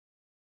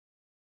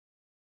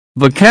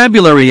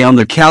Vocabulary on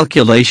the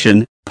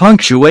calculation,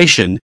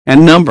 punctuation,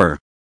 and number.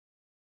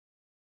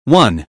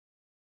 1.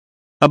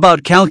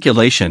 About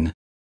calculation.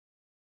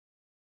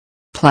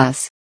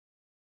 Plus,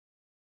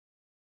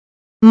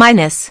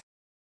 minus,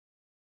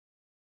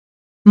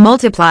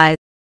 multiply,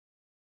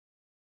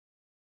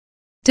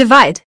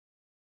 divide,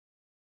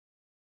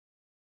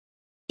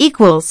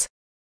 equals,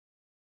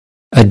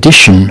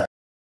 addition,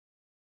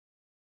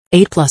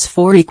 8 plus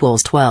 4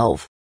 equals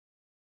 12.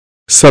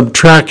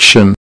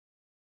 subtraction,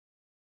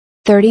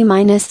 30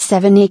 minus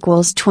 7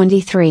 equals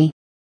 23.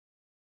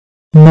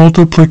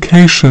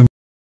 multiplication,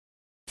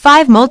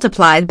 5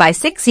 multiplied by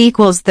 6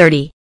 equals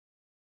 30.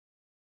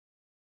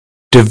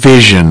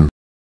 division,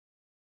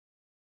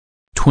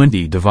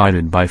 20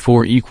 divided by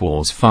 4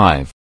 equals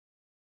 5.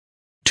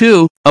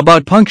 2.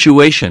 About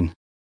punctuation.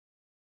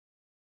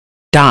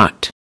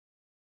 dot,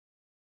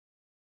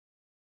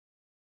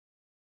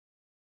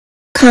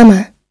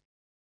 Comma.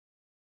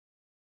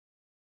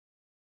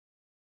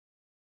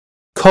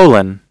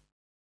 colon,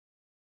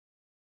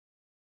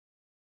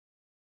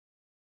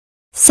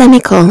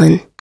 Semicolon.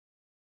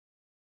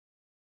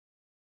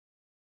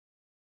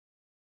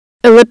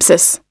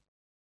 Ellipsis.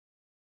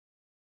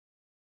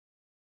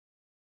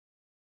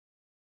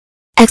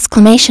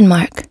 Exclamation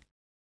mark.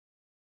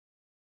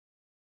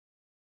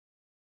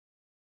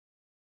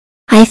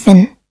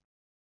 Hyphen.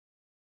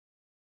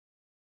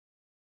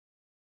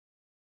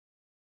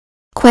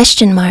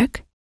 Question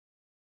mark.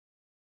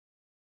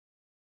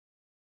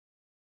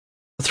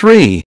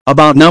 3.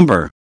 About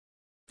number.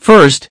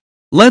 First,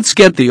 let's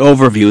get the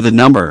overview of the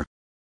number.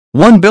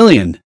 1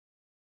 billion.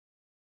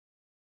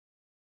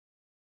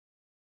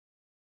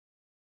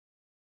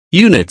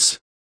 Units.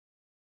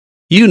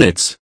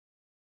 Units.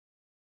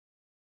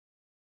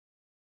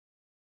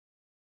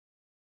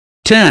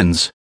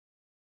 Tens.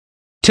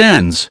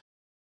 Tens.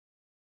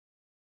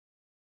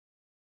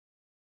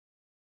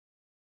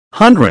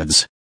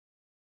 Hundreds.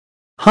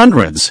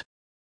 Hundreds.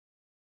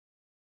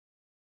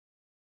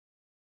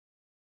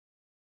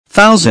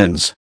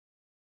 Thousands.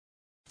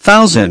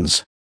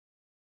 Thousands.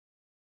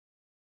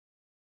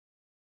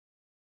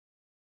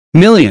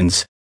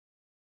 Millions.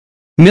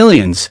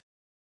 Millions.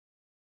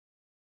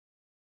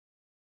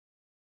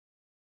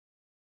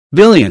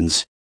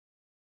 Billions.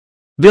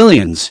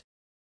 Billions.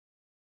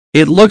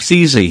 It looks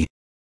easy.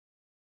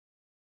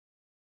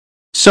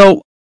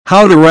 So,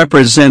 how to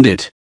represent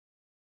it?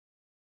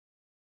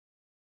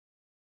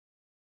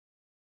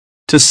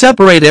 To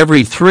separate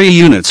every 3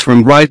 units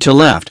from right to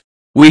left,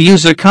 we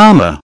use a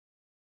comma.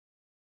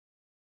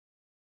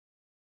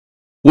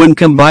 When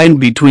combined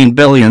between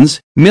billions,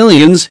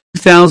 millions,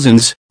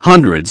 thousands,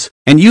 hundreds,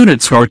 and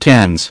units or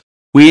tens,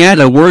 we add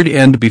a word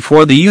end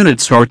before the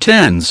units or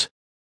tens.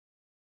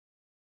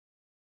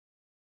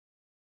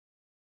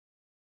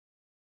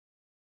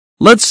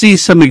 Let's see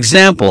some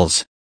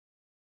examples.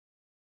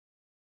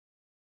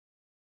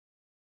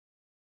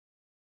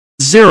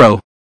 0,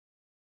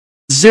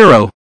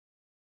 0.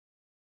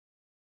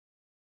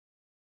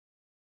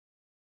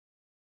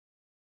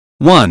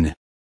 1,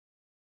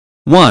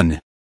 1.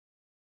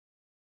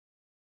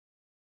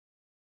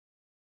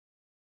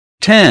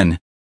 10,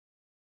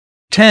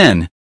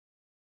 10.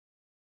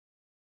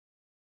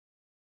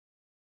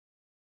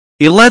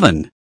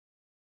 11,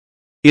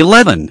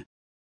 11.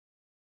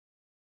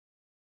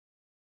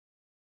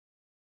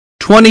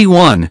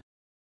 21,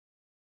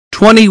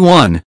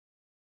 21.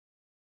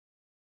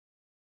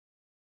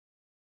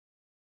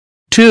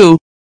 2,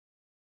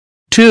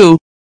 2.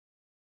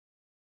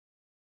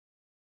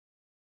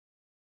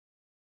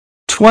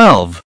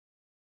 12,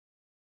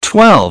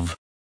 12.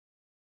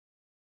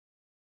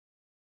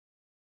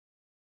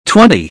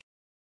 20,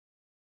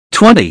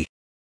 20.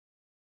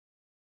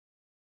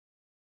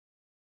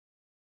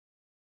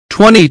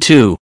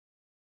 22,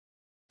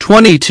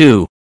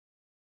 22.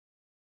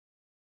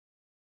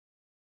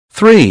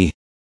 3,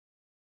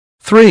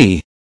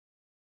 3.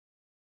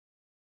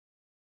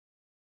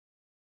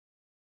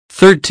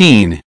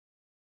 13,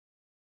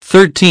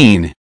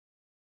 13.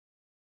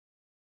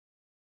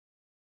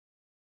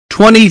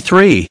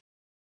 23,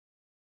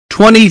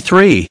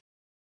 23.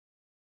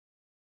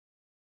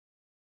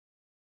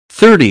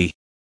 30,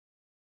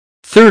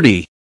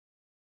 30.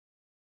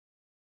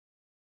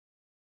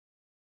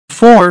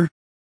 4,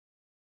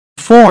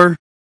 4.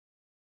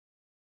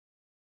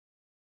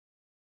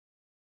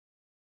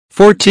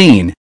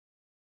 14,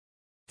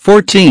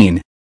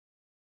 14.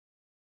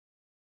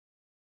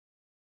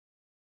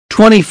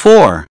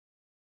 24,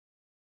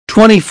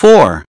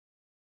 24.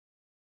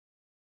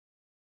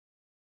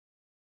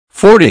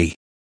 40,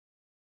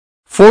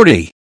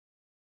 40.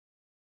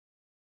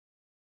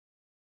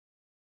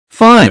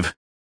 5,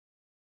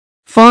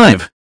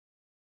 5.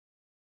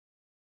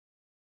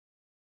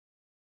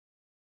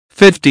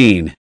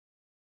 15,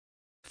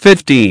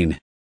 15.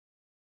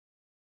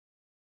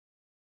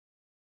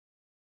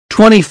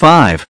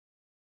 25,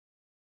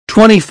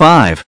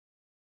 25.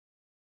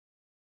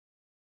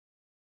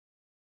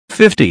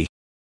 50,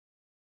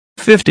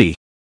 50.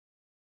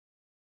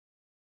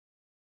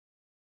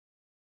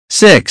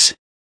 6,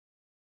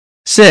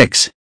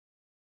 6.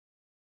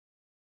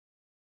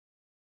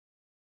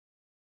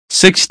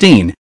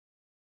 16,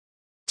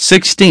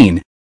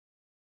 16.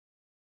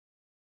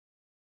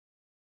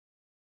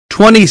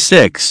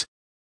 26,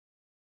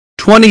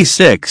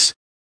 26.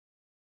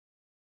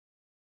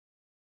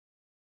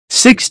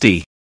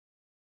 60,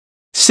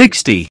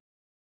 60.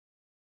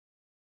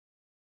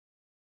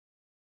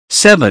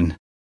 7,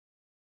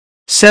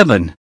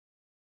 7.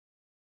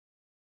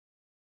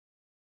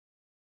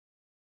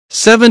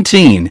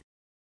 17,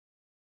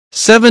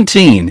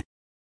 17.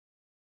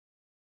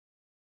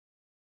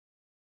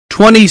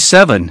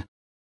 27,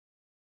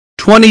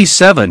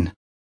 27.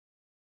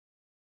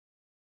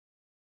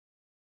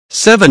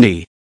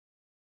 70,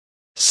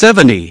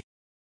 70.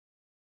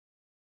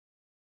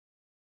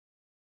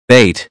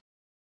 8,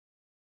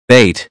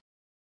 8.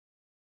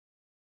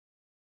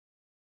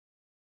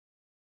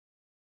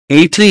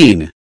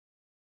 18,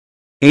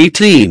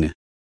 18.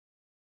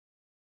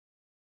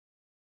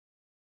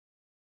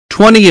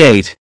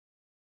 28,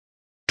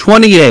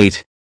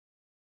 28.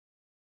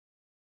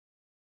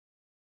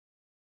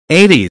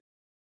 80,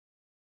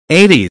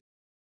 80.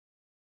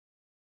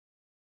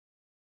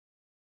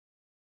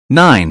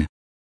 9,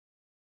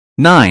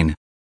 9.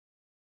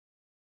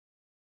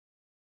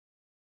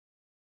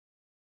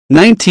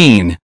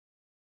 19,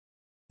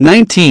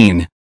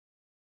 19.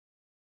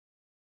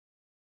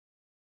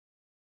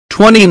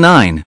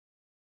 29,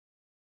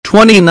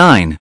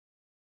 29.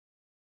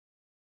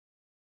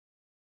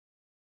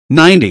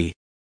 90,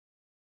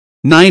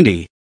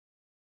 90.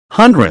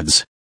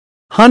 Hundreds,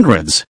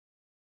 hundreds.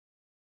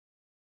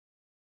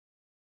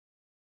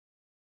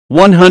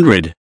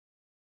 100,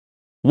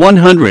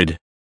 100.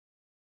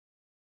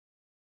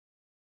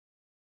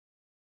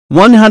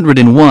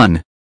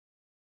 101,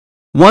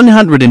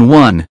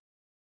 101.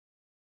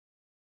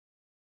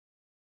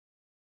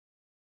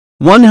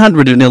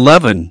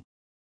 111,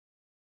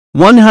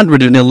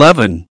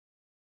 111.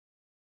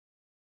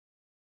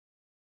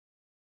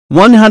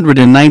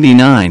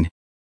 199,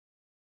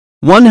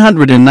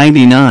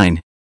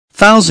 199.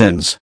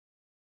 Thousands,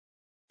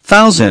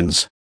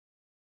 thousands.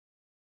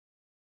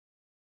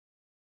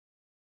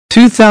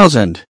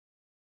 2,000,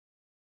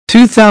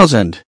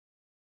 2,000.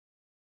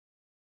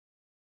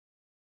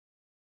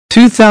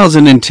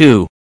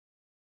 2002,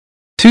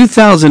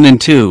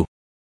 2002.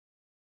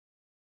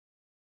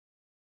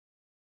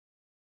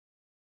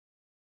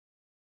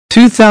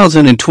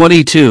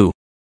 2022,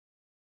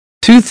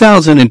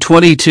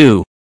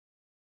 2022.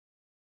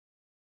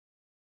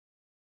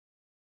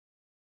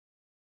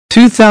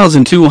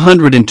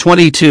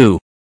 2222,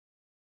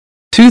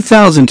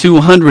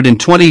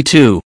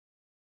 2222.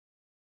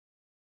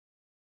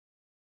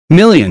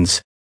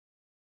 Millions,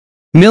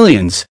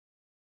 millions.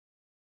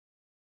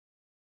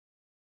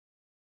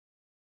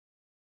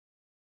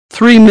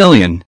 3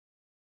 million,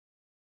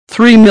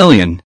 3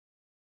 million.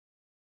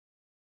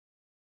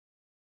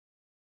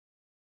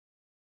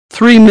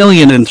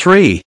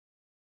 3,000,003,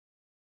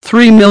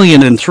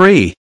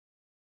 3,000,003.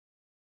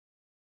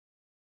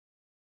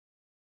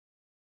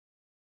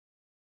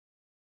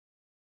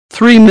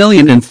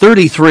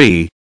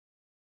 3,033,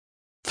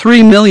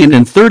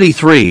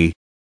 3,033.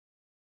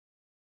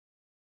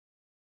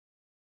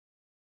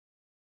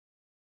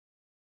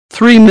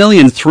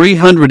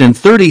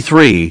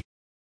 3,333,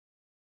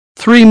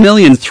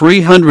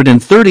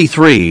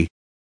 3,333.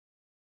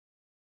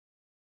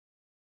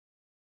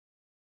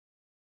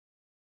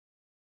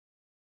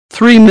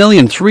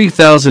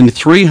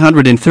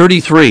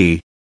 3,003,333,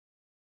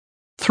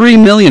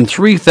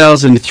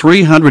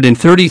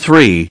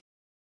 3,003,333.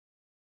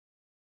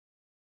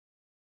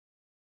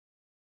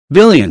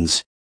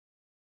 Billions,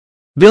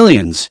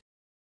 billions.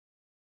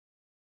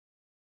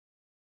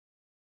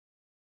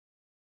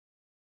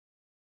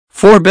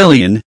 4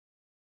 billion,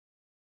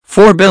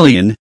 4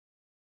 billion.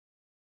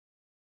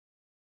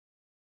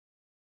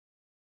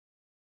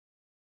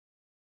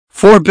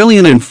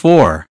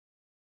 4,004,000,004,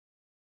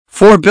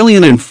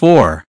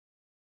 4,004,000,004.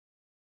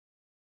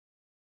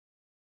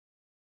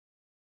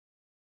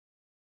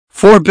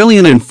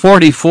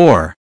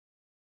 4,044,000,044,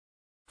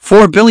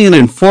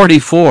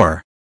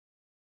 4,044,000,044.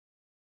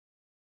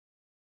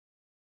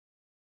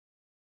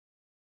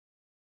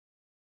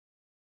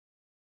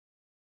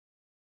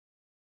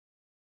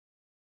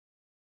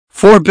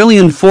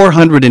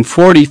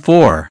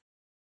 4,444,000,044,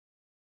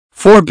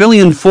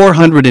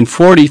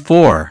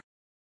 4,444,000,044.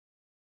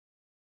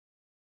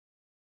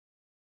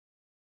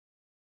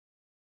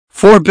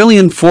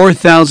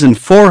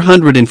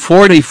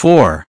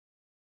 4,004,444,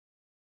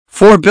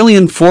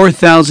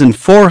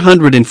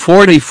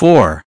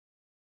 4,004,444.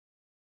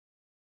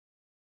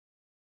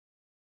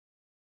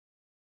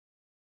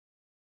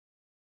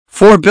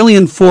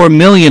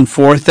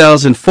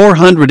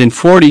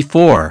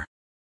 4,004,004,444,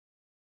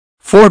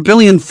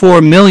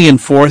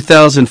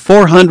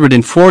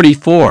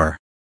 4,004,004,444.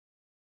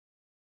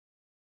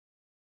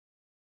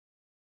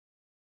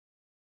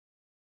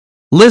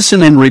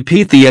 Listen and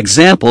repeat the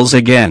examples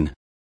again.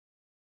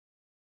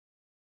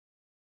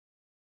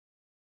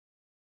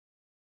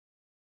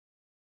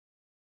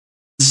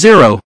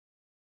 Zero,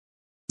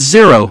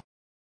 0.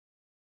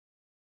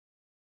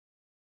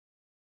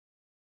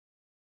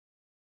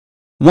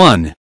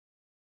 1,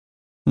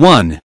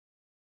 1.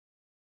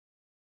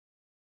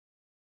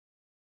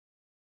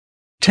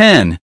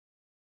 10,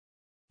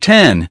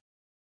 10.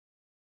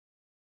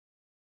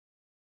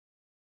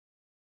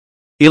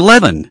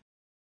 11,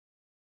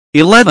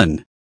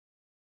 11.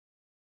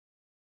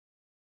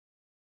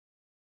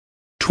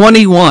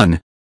 21,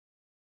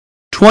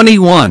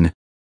 21.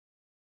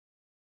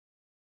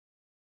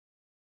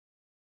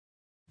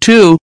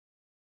 2,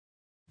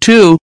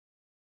 2.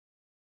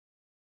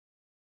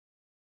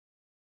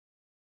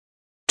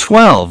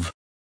 12,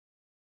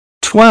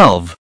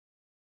 12.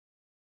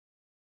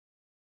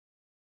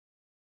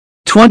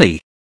 20,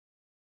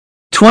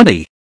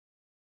 20.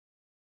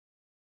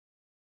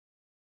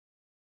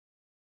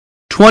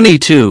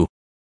 22,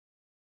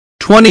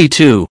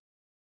 22.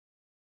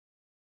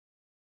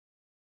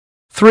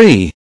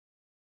 3,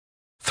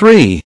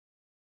 3.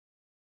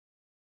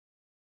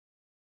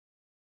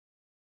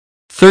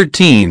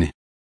 13,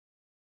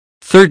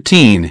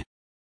 13.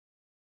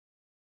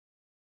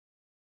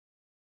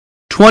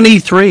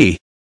 23,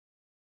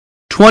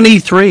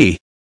 23.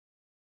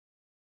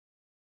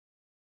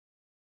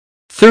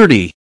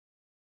 30,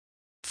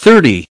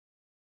 30.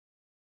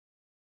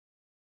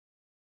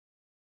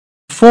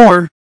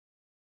 4,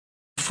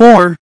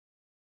 4.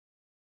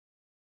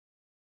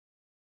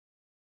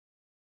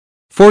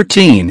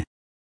 14,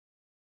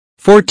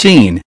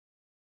 14.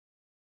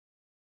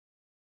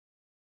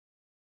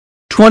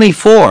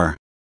 24,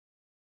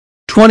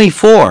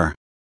 24.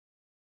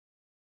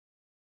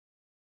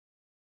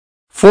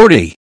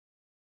 40,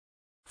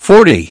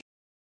 40.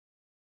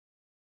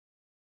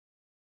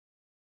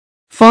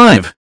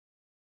 5,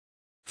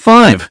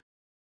 5.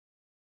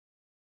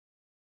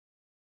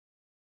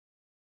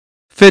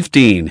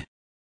 15,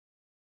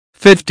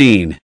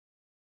 15.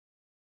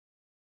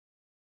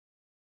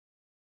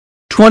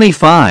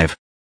 25,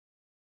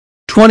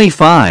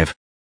 25.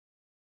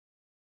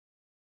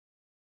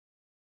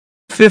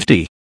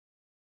 50,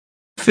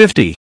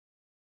 50.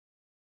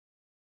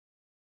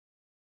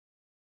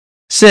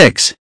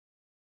 6,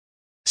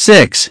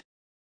 6.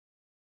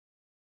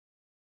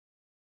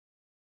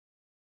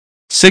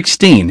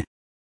 16,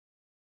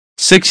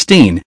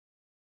 16.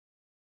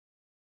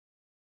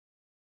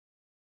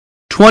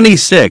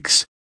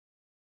 26,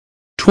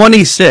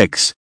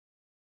 26.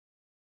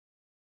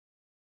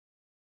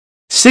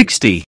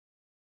 60,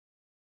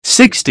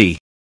 60.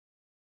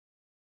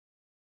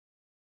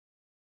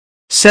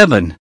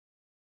 7,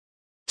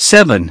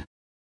 7.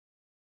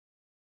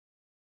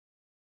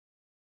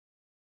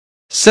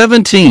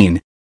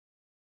 17,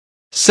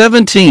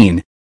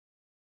 17.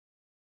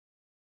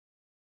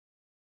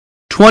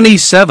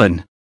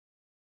 27,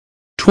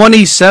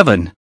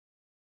 27.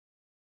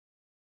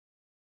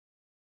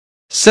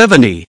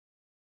 70,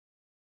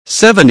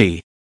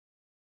 70.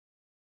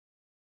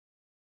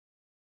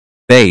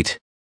 8,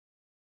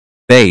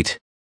 8.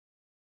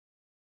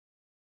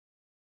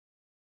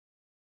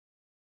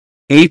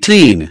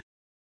 18,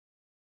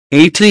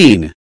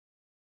 18.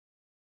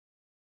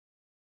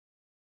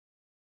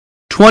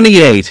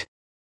 28,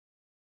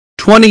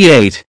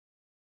 28.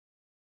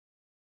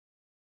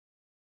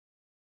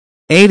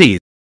 80,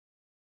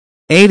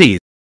 80.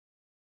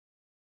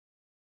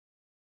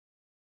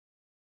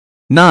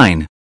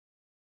 9,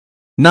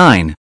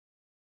 9.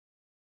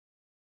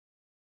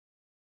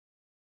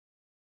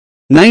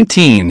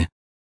 19,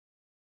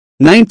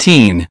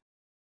 19.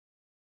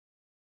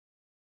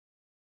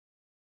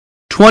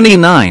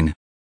 29,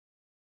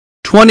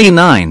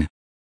 29.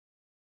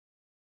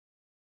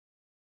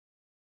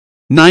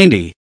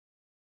 90,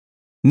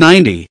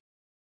 90.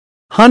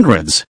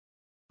 Hundreds,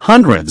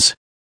 hundreds.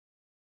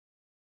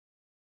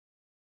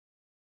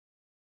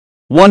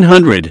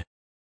 100,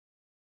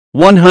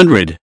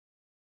 100.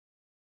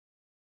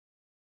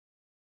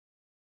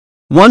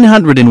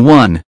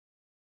 101,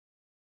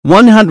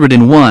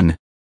 101.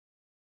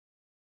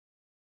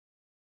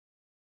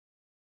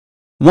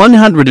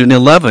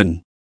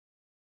 111,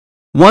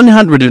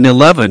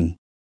 111.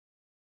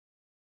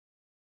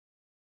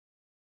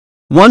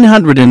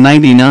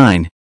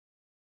 199,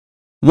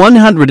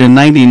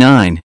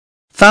 199.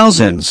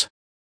 Thousands,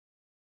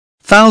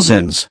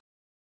 thousands.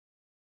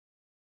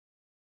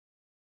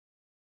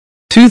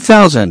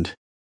 2,000,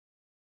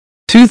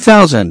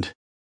 2,000.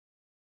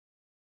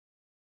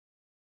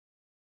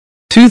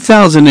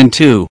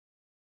 2002,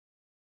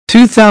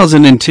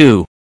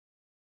 2002.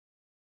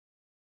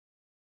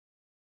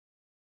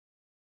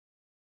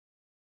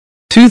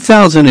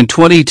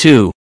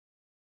 2022,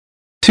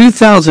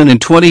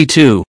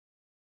 2022.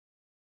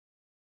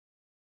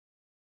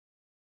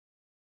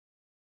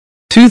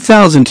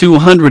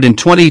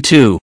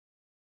 2222,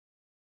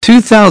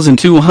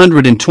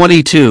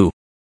 2222.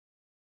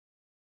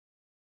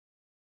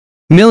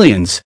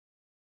 Millions,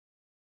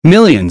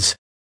 millions.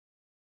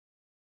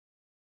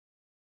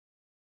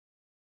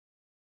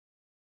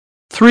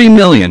 3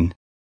 million,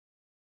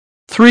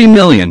 3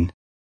 million.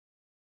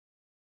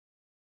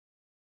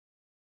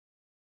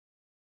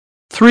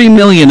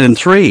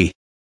 3,000,003,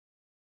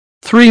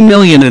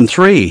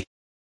 3,000,003.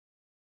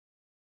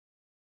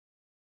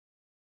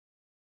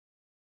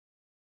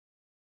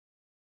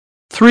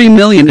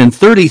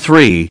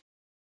 3,033.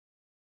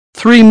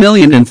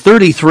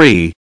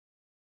 3,033.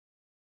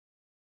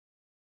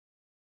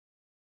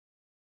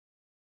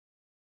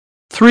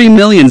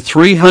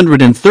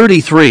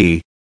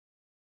 3,333.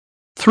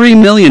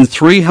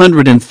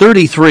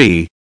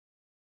 3,333.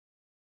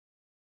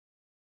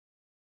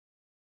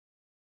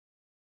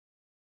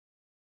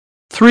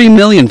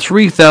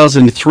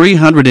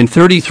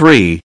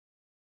 3,003,333.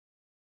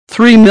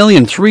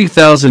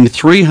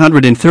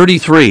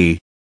 3,003,333.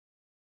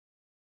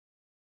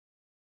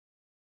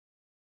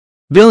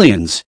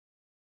 Billions.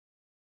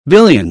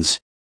 Billions.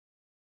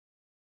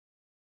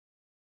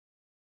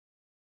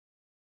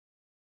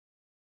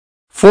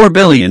 $4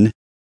 billion.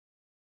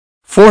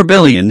 4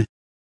 billion.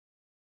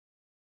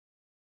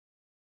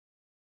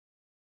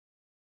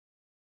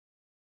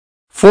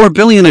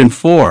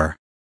 4,004,000,004.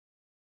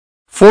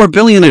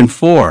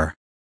 4,004,000,004.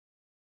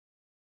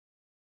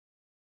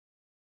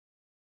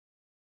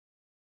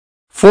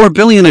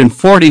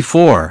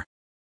 4,044,000,044.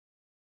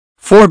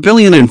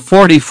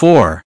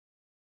 4,044,000,044.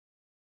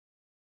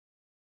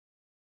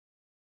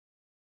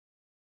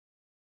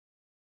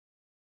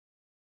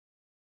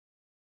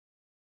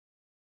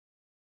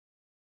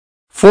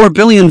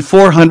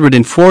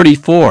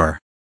 4,444,000,044.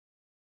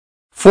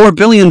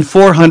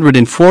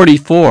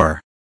 4,444,000,044.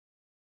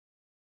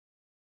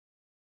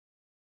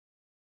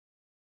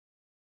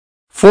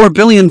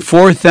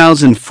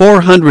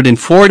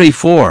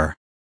 4,004,444.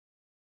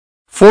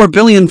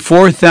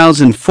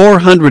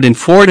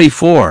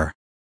 4,004,444.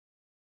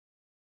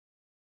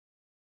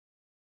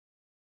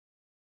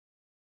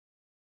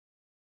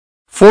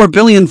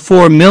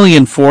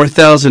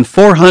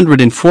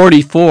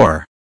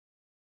 4,004,004,444.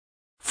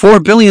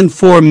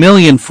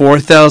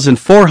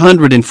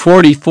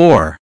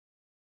 4,004,004,444.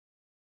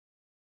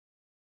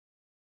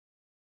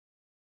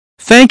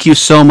 Thank you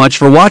so much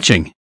for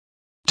watching.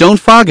 Don't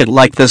forget to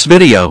like this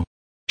video,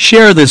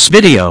 share this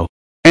video,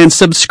 and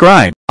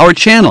subscribe our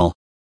channel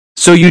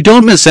so you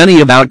don't miss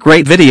any of our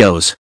great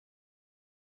videos.